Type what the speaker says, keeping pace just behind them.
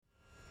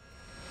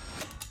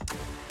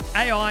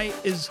AI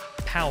is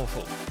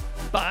powerful,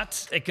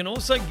 but it can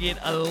also get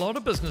a lot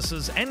of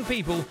businesses and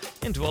people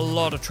into a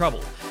lot of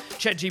trouble.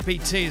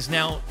 ChatGPT is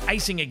now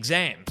acing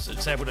exams.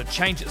 It's able to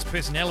change its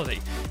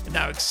personality. It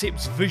now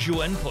accepts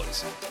visual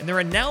inputs. And there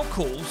are now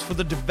calls for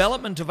the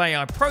development of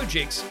AI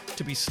projects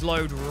to be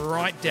slowed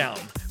right down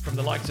from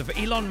the likes of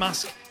Elon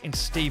Musk and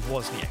Steve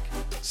Wozniak.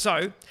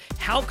 So,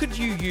 how could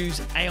you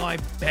use AI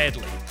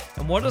badly?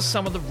 And what are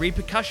some of the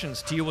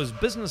repercussions to you as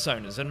business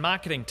owners and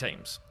marketing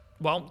teams?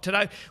 Well,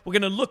 today we're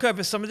going to look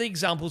over some of the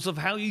examples of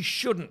how you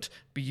shouldn't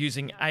be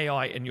using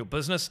AI in your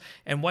business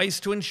and ways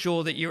to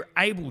ensure that you're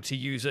able to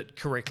use it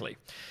correctly.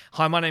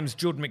 Hi, my name is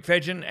Jordan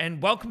McFadgen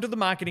and welcome to the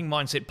Marketing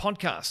Mindset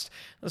Podcast.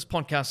 This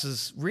podcast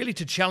is really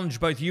to challenge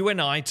both you and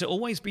I to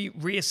always be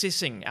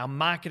reassessing our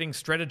marketing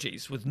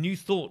strategies with new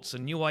thoughts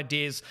and new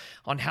ideas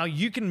on how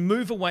you can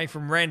move away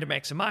from random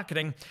acts of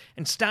marketing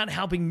and start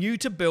helping you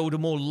to build a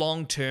more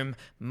long-term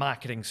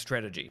marketing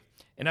strategy.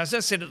 And as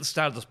I said at the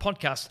start of this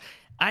podcast,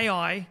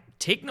 AI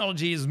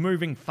technology is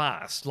moving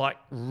fast, like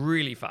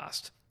really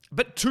fast,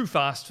 but too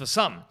fast for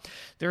some.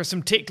 There are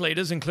some tech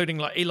leaders, including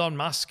like Elon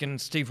Musk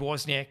and Steve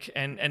Wozniak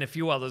and a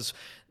few others.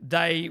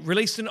 They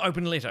released an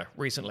open letter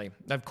recently.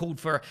 They've called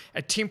for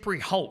a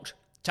temporary halt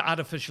to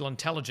artificial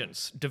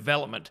intelligence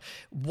development.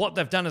 What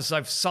they've done is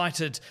they've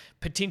cited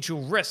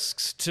potential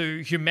risks to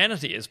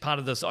humanity as part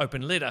of this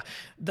open letter.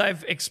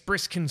 They've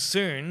expressed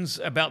concerns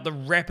about the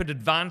rapid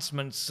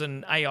advancements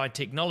in AI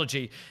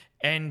technology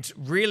and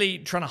really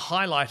trying to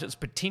highlight its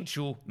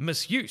potential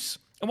misuse.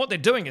 And what they're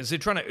doing is they're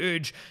trying to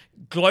urge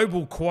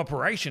global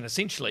cooperation,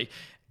 essentially,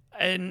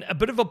 and a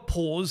bit of a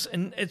pause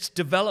in its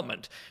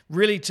development,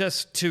 really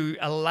just to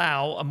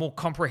allow a more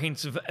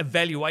comprehensive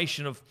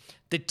evaluation of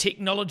the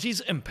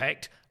technology's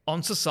impact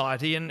on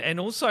society and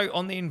also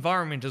on the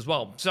environment as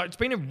well. So it's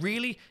been a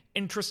really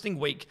interesting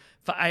week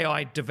for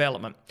AI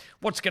development.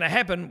 What's going to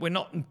happen, we're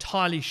not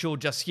entirely sure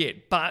just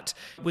yet, but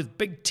with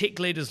big tech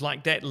leaders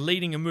like that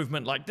leading a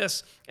movement like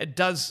this, it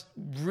does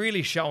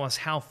really show us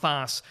how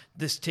fast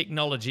this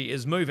technology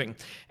is moving.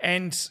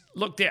 And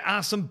look, there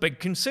are some big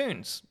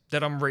concerns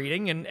that I'm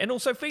reading and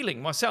also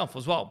feeling myself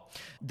as well.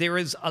 There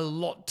is a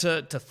lot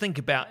to think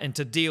about and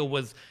to deal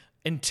with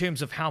in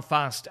terms of how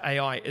fast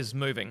AI is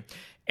moving.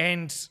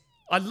 And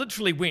I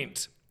literally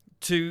went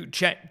to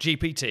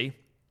ChatGPT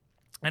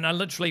and I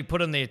literally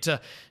put in there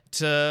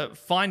to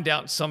find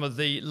out some of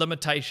the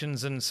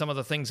limitations and some of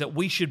the things that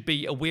we should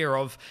be aware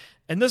of.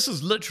 And this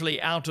is literally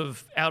out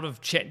of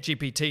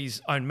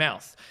ChatGPT's own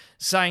mouth,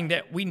 saying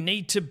that we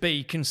need to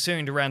be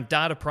concerned around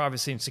data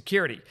privacy and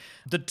security.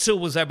 The tool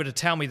was able to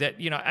tell me that,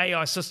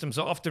 AI systems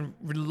are often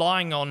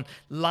relying on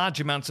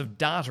large amounts of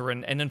data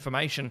and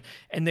information,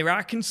 and there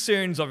are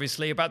concerns,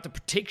 obviously, about the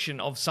protection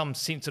of some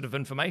sensitive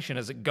information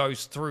as it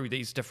goes through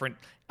these different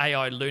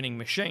AI learning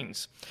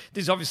machines.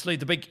 There's obviously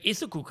the big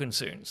ethical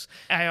concerns.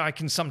 AI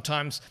can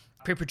sometimes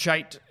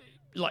perpetrate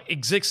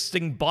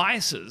existing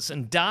biases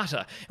and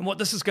data. And what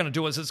this is going to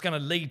do is it's going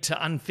to lead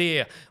to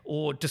unfair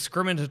or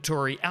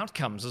discriminatory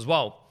outcomes as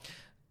well.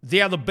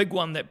 The other big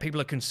one that people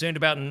are concerned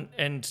about,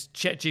 and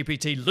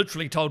ChatGPT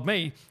literally told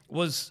me,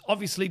 was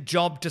obviously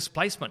job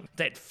displacement.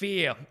 That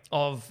fear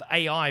of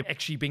AI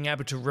actually being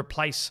able to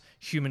replace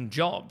human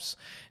jobs.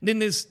 And then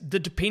there's the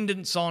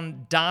dependence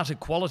on data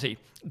quality,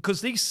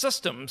 because these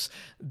systems,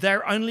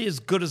 they're only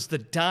as good as the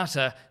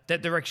data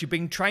that they're actually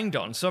being trained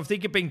on. So if they're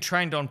being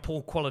trained on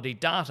poor quality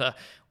data,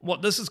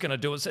 what this is going to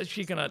do is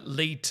actually going to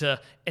lead to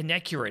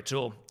inaccurate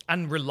or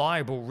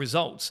unreliable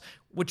results,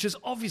 which is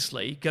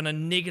obviously going to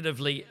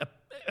negatively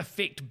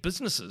affect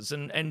businesses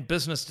and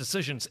business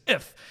decisions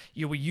if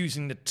you were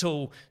using the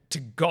tool to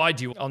guide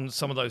you on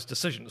some of those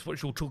decisions,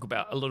 which we'll talk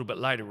about a little bit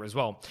later as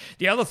well.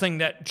 The other thing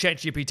that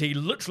ChatGPT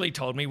literally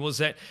told me was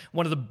that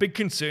one of the big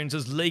concerns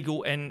is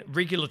legal and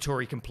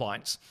regulatory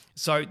compliance.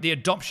 So the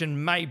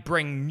adoption may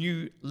bring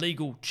new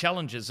legal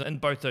challenges in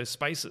both those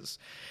spaces.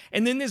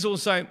 And then there's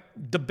also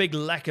the big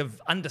lack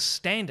of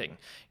understanding.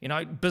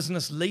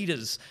 Business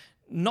leaders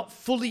not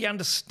fully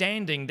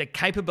understanding the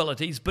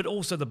capabilities, but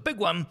also the big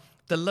one,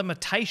 the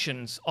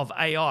limitations of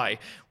AI,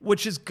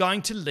 which is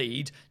going to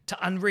lead to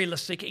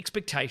unrealistic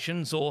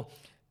expectations or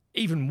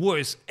even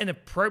worse,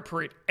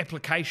 inappropriate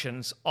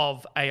applications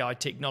of AI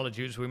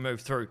technology as we move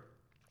through.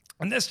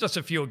 And that's just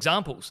a few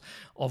examples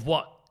of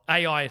what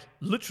AI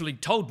literally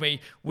told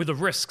me were the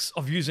risks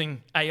of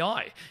using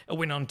AI. It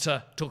went on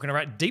to talking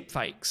about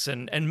deepfakes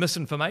and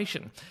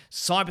misinformation,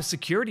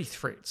 cybersecurity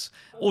threats,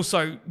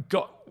 also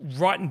got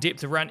right in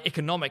depth around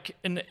economic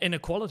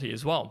inequality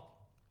as well.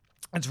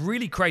 It's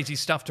really crazy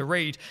stuff to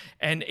read,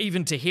 and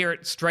even to hear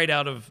it straight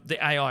out of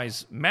the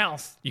AI's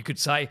mouth, you could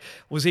say,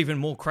 was even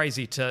more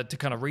crazy to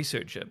kind of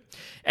research it.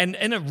 And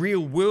in a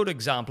real world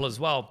example as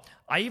well,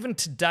 I even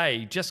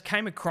today just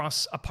came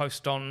across a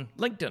post on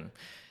LinkedIn.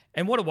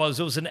 And what it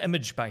was an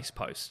image-based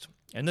post.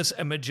 And this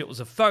image, it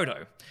was a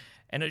photo.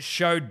 And it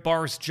showed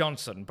Boris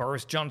Johnson.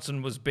 Boris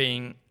Johnson was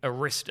being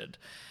arrested.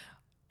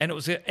 And it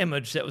was an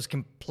image that was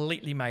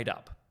completely made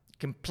up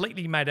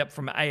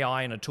from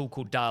AI and a tool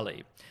called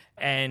DALL-E.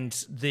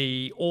 And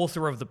the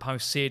author of the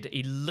post said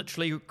he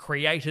literally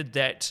created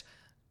that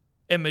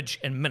image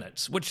in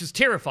minutes, which is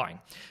terrifying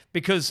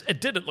because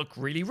it look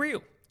really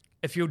real.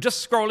 If you're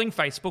just scrolling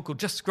Facebook or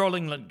just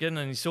scrolling LinkedIn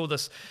and you saw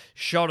this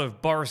shot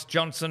of Boris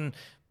Johnson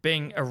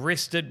being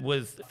arrested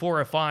with 4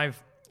 or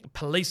 5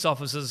 police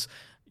officers,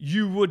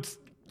 you would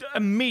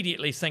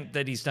immediately think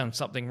that he's done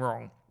something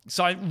wrong.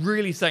 So I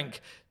really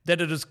think that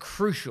it is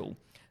crucial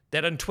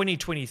that in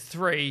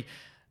 2023,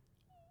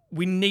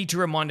 we need to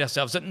remind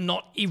ourselves that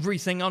not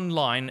everything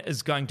online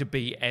is going to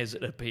be as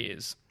it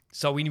appears.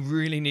 So we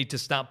really need to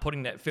start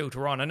putting that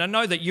filter on. And I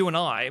know that you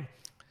and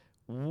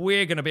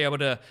we're going to be able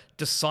to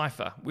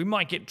decipher. We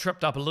might get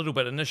tripped up a little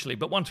bit initially,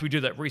 but once we do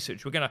that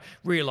research, we're going to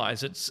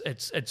realize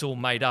it's all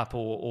made up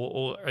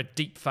or a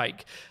deep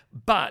fake.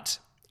 But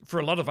for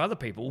a lot of other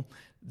people,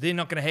 they're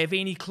not going to have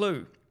any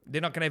clue.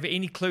 They're not going to have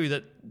any clue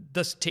that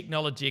this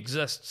technology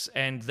exists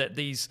and that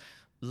these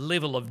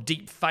level of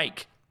deep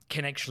fake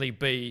can actually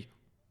be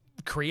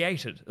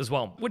created as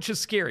well, which is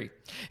scary.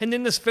 And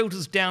then this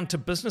filters down to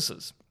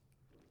businesses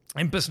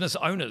and business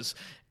owners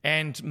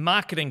and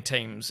marketing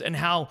teams and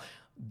how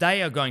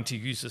they are going to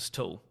use this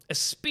tool.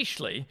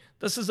 Especially,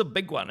 this is a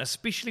big one,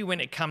 especially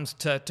when it comes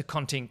to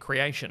content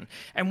creation.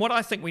 And what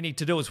I think we need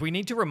to do is we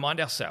need to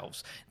remind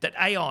ourselves that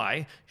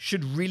AI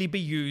should really be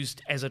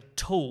used as a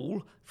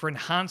tool for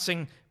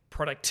enhancing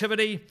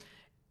productivity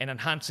and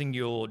enhancing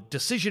your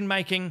decision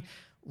making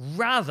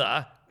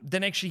rather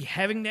than actually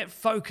having that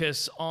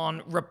focus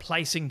on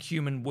replacing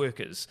human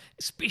workers,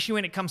 especially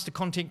when it comes to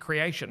content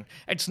creation.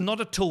 It's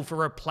not a tool for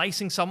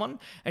replacing someone.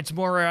 It's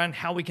more around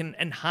how we can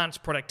enhance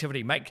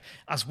productivity, make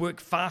us work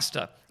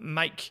faster,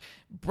 make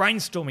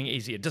brainstorming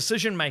easier,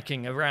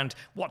 decision-making around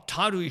what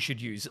title you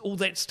should use. All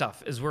that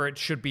stuff is where it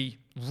should be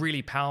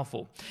really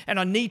powerful. And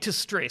I need to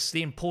stress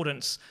the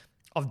importance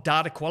of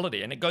data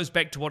quality. And it goes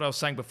back to what I was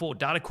saying before,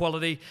 data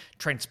quality,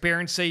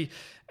 transparency,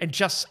 and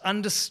just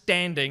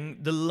understanding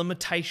the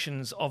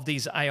limitations of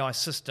these AI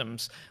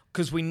systems,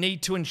 because we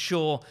need to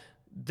ensure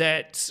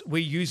that we're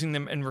using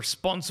them in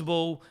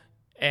responsible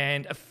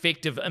and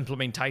effective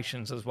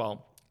implementations as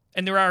well.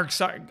 And there are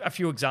a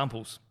few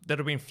examples that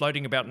have been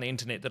floating about on the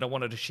internet that I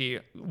wanted to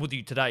share with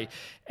you today,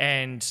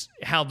 and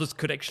how this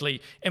could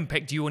actually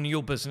impact you and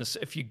your business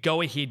if you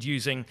go ahead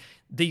using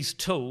these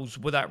tools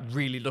without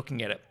really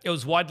looking at it. It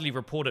was widely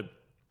reported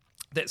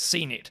that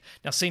CNET,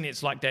 now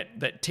CNET's like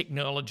that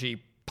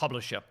technology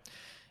publisher.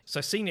 So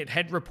CNET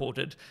had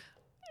reported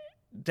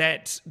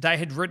that they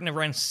had written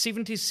around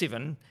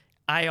 77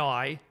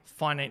 AI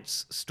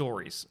finance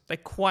stories. They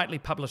quietly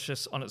published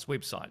this on its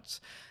websites.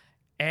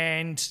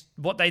 And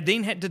what they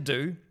then had to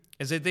do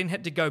is they then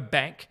had to go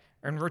back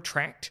and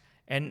retract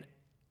and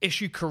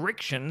issue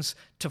corrections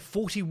to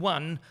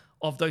 41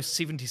 of those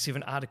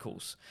 77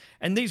 articles.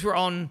 And these were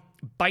on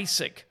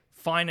basic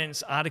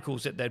finance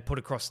articles that they'd put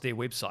across their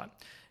website.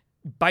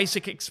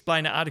 Basic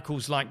explainer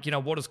articles like,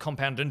 what is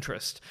compound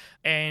interest?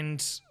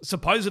 And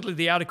supposedly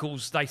the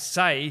articles, they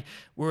say,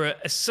 were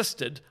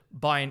assisted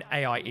by an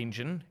AI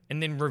engine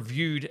and then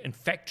reviewed and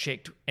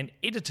fact-checked and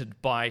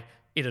edited by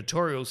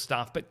editorial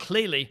staff. But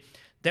clearly,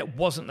 that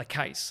wasn't the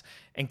case.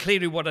 And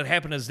clearly what had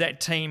happened is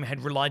that team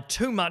had relied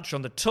too much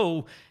on the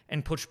tool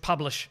and pushed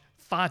publish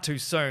far too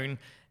soon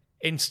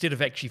instead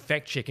of actually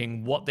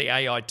fact-checking what the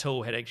AI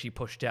tool had actually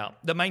pushed out.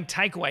 The main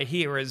takeaway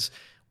here is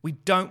we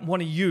don't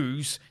want to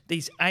use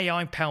these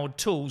AI-powered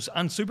tools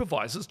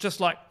unsupervised. It's just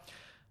like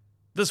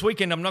this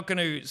weekend, I'm not going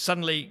to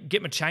suddenly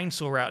get my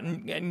chainsaw out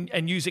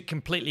and use it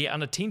completely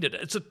unattended.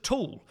 It's a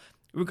tool.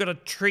 We've got to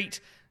treat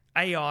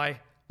AI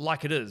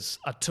like it is,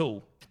 a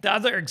tool. The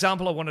other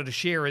example I wanted to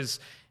share is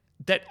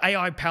that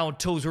AI-powered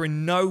tools are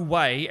in no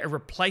way a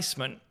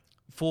replacement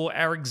for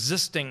our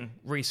existing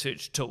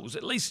research tools,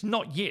 at least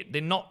not yet.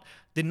 They're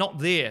not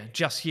there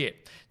just yet.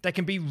 They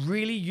can be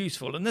really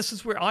useful, and this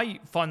is where I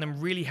find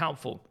them really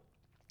helpful,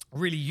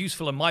 really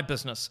useful in my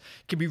business,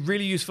 can be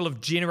really useful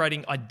of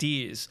generating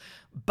ideas,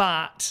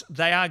 but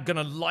they are going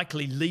to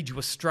likely lead you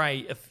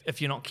astray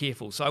if you're not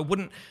careful. So I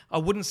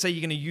wouldn't say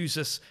you're going to use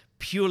this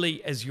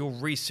purely as your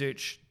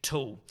research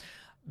tool,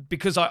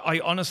 because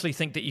I honestly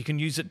think that you can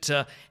use it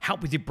to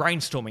help with your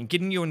brainstorming,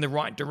 getting you in the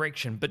right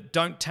direction, but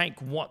don't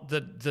take what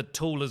the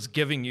tool is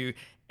giving you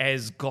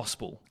as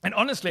gospel. And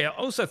honestly, I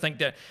also think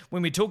that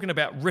when we're talking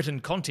about written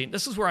content,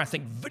 this is where I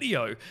think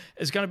video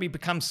is going to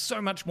become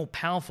so much more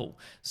powerful.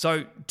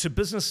 So to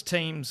business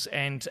teams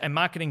and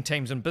marketing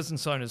teams and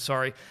business owners,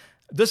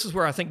 this is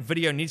where I think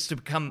video needs to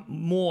become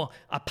more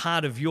a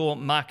part of your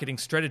marketing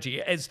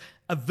strategy, as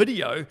a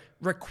video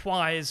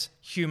requires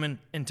human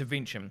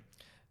intervention.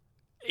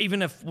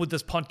 Even if with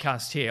this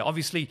podcast here,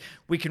 obviously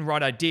we can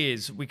write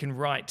ideas, we can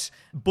write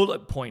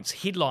bullet points,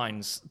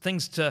 headlines,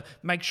 things to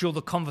make sure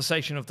the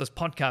conversation of this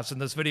podcast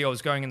and this video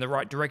is going in the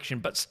right direction,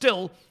 but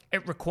still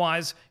it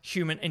requires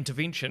human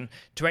intervention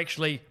to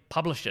actually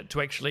publish it,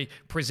 to actually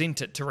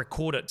present it, to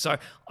record it. So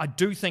I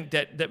do think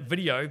that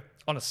video,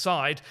 on a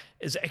side,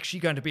 is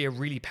actually going to be a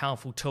really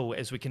powerful tool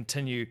as we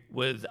continue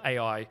with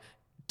AI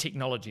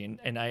technology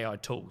and AI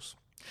tools.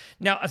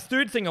 Now, a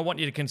third thing I want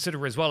you to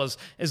consider as well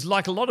is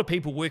like a lot of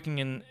people working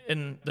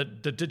in the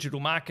digital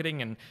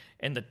marketing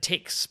and the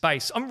tech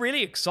space, I'm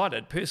really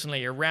excited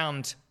personally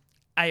around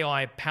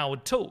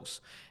AI-powered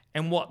tools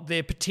and what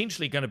they're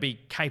potentially going to be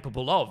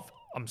capable of.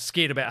 I'm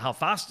scared about how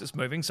fast it's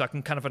moving, so I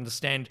can kind of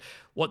understand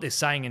what they're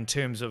saying in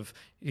terms of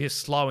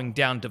slowing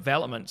down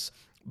developments.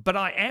 But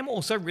I am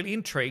also really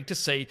intrigued to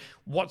see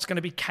what's going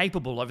to be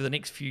capable over the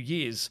next few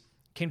years.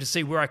 Keen to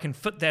see where I can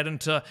fit that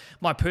into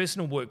my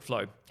personal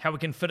workflow, how we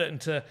can fit it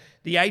into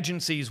the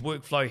agency's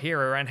workflow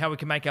here, and how we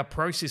can make our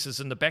processes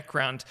in the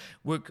background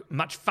work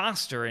much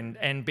faster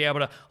and be able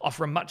to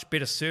offer a much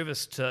better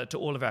service to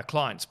all of our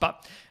clients.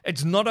 But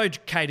it's not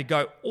okay to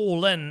go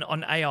all in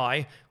on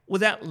AI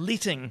without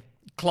letting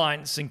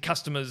clients and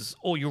customers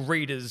or your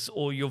readers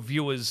or your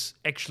viewers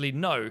actually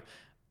know.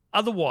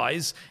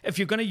 Otherwise, if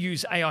you're going to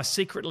use AI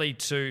secretly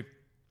to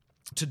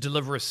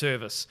deliver a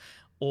service,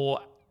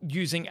 or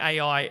using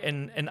AI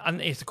in an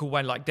unethical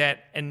way like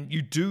that, and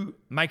you do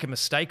make a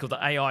mistake or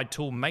the AI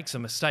tool makes a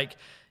mistake,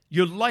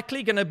 you're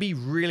likely going to be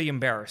really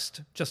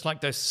embarrassed, just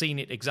like those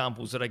CNET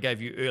examples that I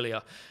gave you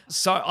earlier.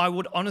 So I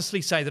would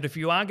honestly say that if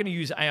you are going to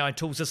use AI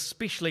tools,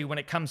 especially when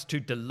it comes to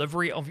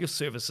delivery of your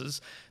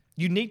services,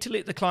 you need to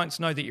let the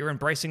clients know that you're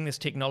embracing this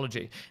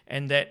technology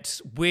and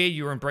that where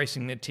you're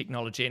embracing the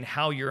technology and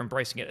how you're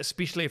embracing it,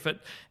 especially if it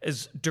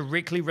is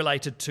directly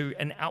related to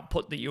an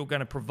output that you're going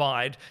to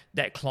provide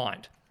that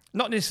client.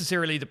 Not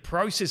necessarily the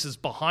processes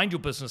behind your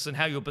business and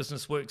how your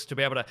business works to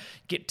be able to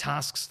get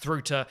tasks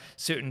through to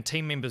certain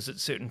team members at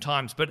certain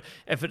times, but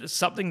if it is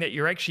something that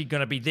you're actually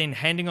going to be then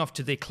handing off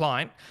to their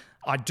client,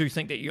 I do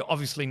think that you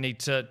obviously need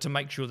to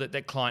make sure that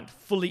that client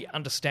fully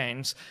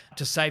understands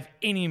to save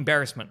any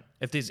embarrassment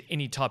if there's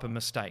any type of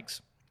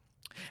mistakes.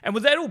 And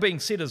with that all being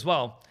said as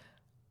well,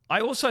 I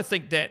also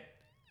think that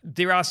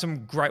there are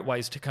some great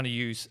ways to kind of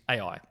use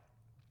AI.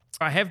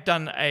 I have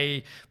done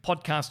a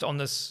podcast on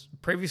this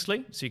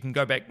previously, so you can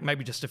go back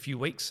maybe just a few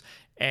weeks,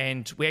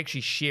 and we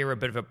actually share a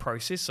bit of a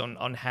process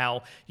on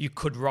how you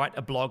could write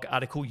a blog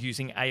article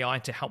using AI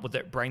to help with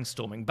that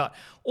brainstorming. But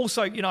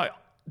also,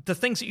 the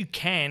things that you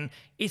can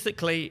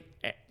ethically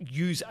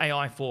use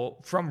AI for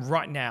from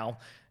right now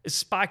is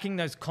sparking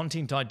those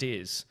content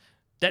ideas.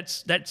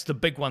 That's the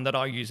big one that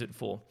I use it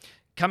for.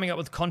 Coming up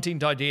with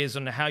content ideas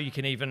on how you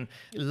can even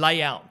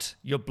lay out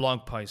your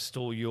blog post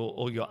or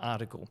your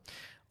article.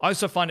 I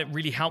also find it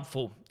really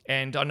helpful,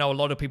 and I know a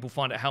lot of people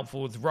find it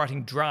helpful with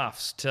writing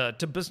drafts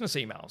to business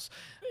emails.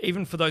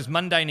 Even for those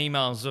mundane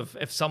emails of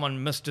if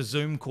someone missed a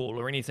Zoom call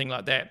or anything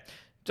like that,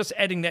 just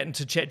adding that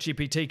into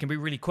ChatGPT can be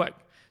really quick.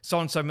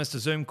 So-and-so missed a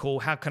Zoom call,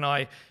 how can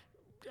I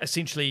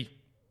essentially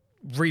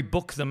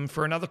rebook them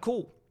for another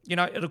call?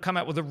 It'll come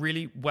out with a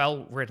really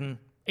well-written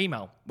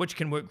email, which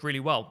can work really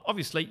well.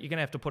 Obviously, you're going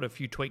to have to put a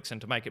few tweaks in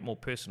to make it more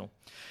personal.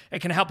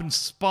 It can help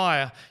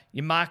inspire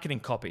your marketing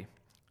copy.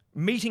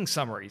 Meeting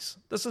summaries.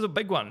 This is a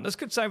big one. This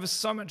could save us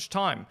so much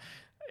time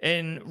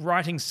in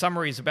writing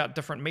summaries about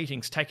different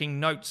meetings, taking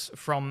notes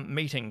from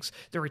meetings.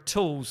 There are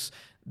tools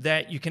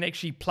that you can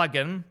actually plug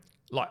in,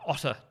 like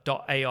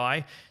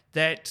otter.ai,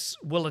 that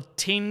will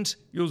attend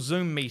your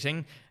Zoom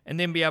meeting and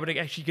then be able to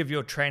actually give you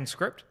a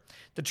transcript.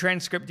 The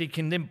transcript, you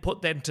can then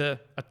put that into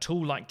a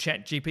tool like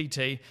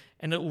ChatGPT,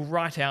 and it will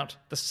write out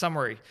the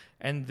summary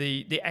and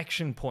the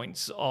action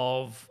points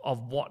of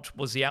what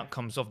was the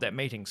outcomes of that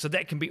meeting. So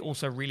that can be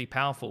also really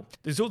powerful.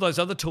 There's all those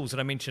other tools that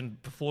I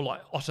mentioned before,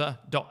 like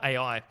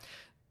otter.ai.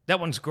 That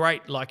one's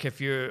great. Like if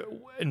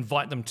you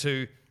invite them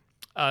to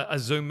a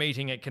Zoom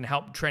meeting, it can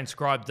help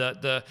transcribe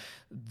the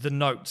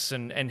notes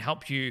and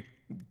help you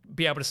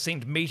be able to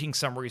send meeting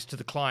summaries to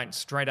the client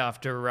straight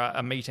after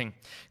a meeting.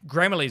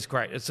 Grammarly is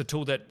great. It's a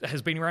tool that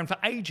has been around for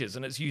ages,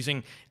 and it's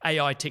using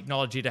AI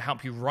technology to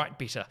help you write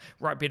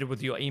better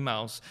with your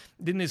emails.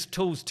 Then there's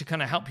tools to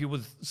kind of help you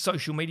with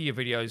social media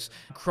videos,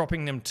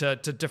 cropping them to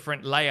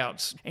different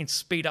layouts and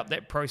speed up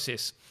that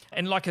process.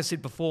 And like I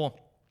said before,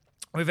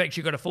 we've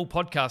actually got a full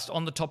podcast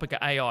on the topic of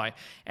AI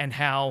and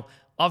how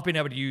I've been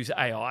able to use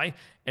AI,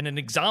 and an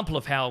example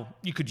of how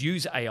you could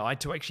use AI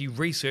to actually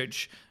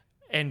research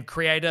and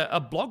create a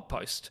blog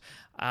post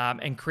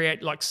and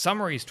create like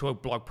summaries to a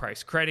blog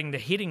post, creating the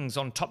headings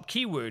on top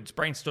keywords,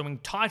 brainstorming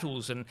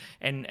titles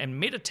and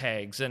meta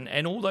tags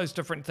and all those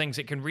different things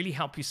that can really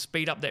help you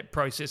speed up that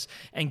process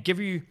and give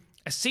you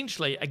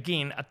essentially,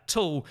 again, a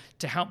tool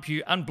to help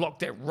you unblock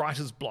that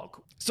writer's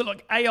block. So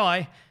look,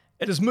 AI,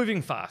 it is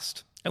moving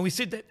fast. And we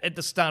said that at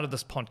the start of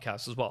this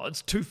podcast as well.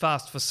 It's too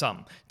fast for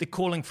some. They're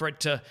calling for it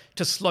to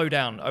slow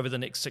down over the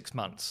next 6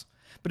 months.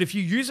 But if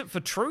you use it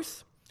for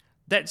truth,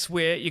 that's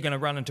where you're going to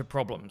run into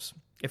problems.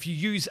 If you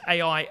use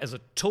AI as a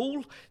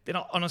tool, then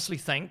I honestly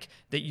think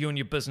that you and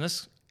your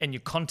business and your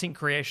content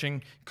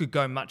creation could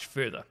go much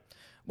further.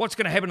 What's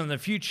going to happen in the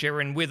future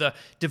and whether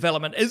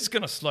development is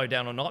going to slow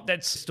down or not,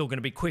 that's still going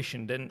to be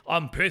questioned. And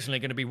I'm personally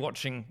going to be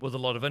watching with a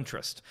lot of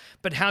interest.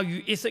 But how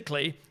you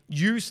ethically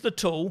use the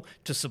tool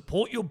to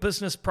support your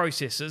business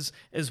processes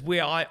is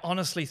where I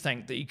honestly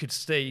think that you could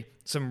see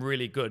some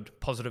really good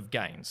positive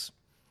gains.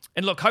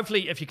 And look,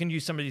 hopefully if you can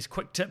use some of these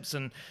quick tips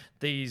and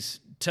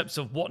these tips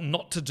of what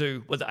not to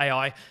do with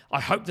AI,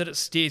 I hope that it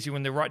steers you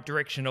in the right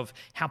direction of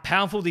how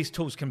powerful these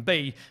tools can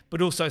be,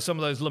 but also some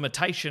of those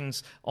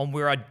limitations on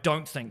where I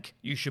don't think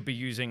you should be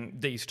using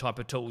these type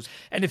of tools.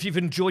 And if you've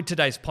enjoyed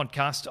today's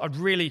podcast, I'd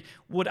really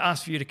would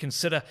ask for you to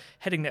consider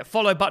hitting that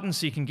follow button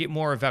so you can get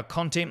more of our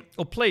content,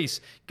 or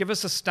please give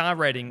us a star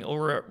rating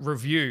or a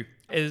review.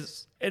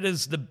 It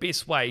is the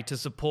best way to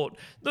support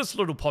this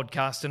little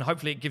podcast, and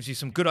hopefully it gives you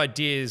some good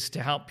ideas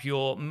to help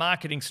your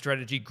marketing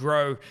strategy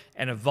grow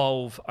and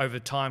evolve over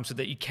time so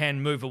that you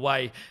can move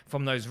away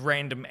from those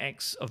random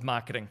acts of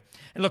marketing.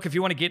 And look, if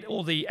you want to get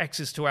all the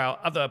access to our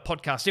other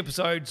podcast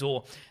episodes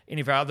or any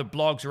of our other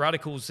blogs or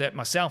articles that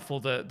myself or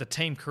the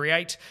team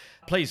create,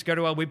 please go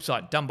to our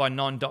website,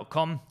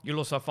 doneby9.com. You'll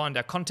also find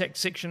our contact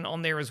section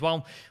on there as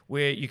well,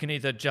 where you can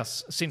either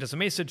just send us a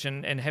message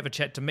and have a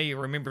chat to me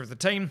or a member of the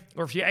team,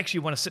 or if you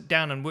actually want to sit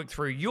down and work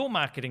through your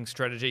marketing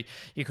strategy,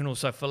 you can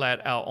also fill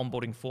out our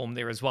onboarding form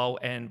there as well,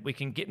 and we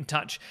can get in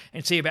touch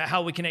and see about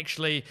how we can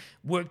actually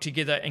work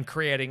together in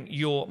creating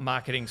your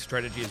marketing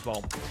strategy as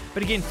well.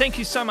 But again, thank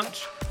you so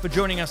much for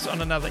joining us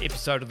on another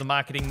episode of the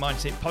Marketing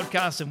Mindset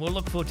Podcast, and we'll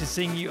look forward to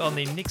seeing you on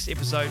the next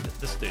episode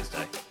this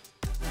Thursday.